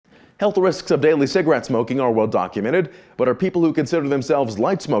Health risks of daily cigarette smoking are well documented, but are people who consider themselves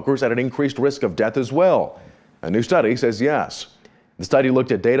light smokers at an increased risk of death as well? A new study says yes. The study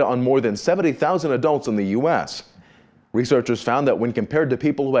looked at data on more than 70,000 adults in the U.S. Researchers found that when compared to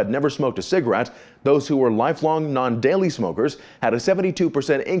people who had never smoked a cigarette, those who were lifelong non-daily smokers had a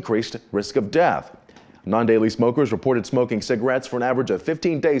 72% increased risk of death. Non-daily smokers reported smoking cigarettes for an average of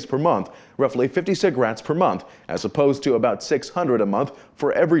 15 days per month, roughly 50 cigarettes per month, as opposed to about 600 a month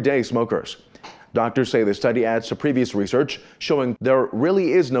for everyday smokers. Doctors say the study adds to previous research showing there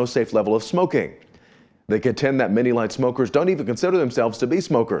really is no safe level of smoking. They contend that many light smokers don't even consider themselves to be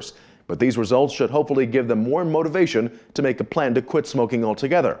smokers, but these results should hopefully give them more motivation to make a plan to quit smoking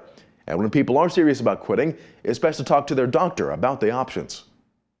altogether. And when people are serious about quitting, it's best to talk to their doctor about the options.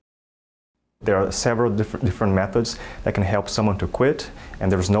 There are several different methods that can help someone to quit,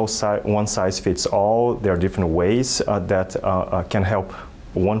 and there's no one size fits all. There are different ways that can help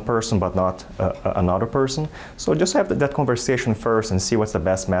one person but not another person. So just have that conversation first and see what's the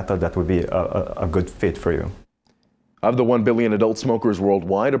best method that would be a good fit for you. Of the 1 billion adult smokers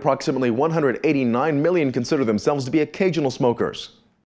worldwide, approximately 189 million consider themselves to be occasional smokers.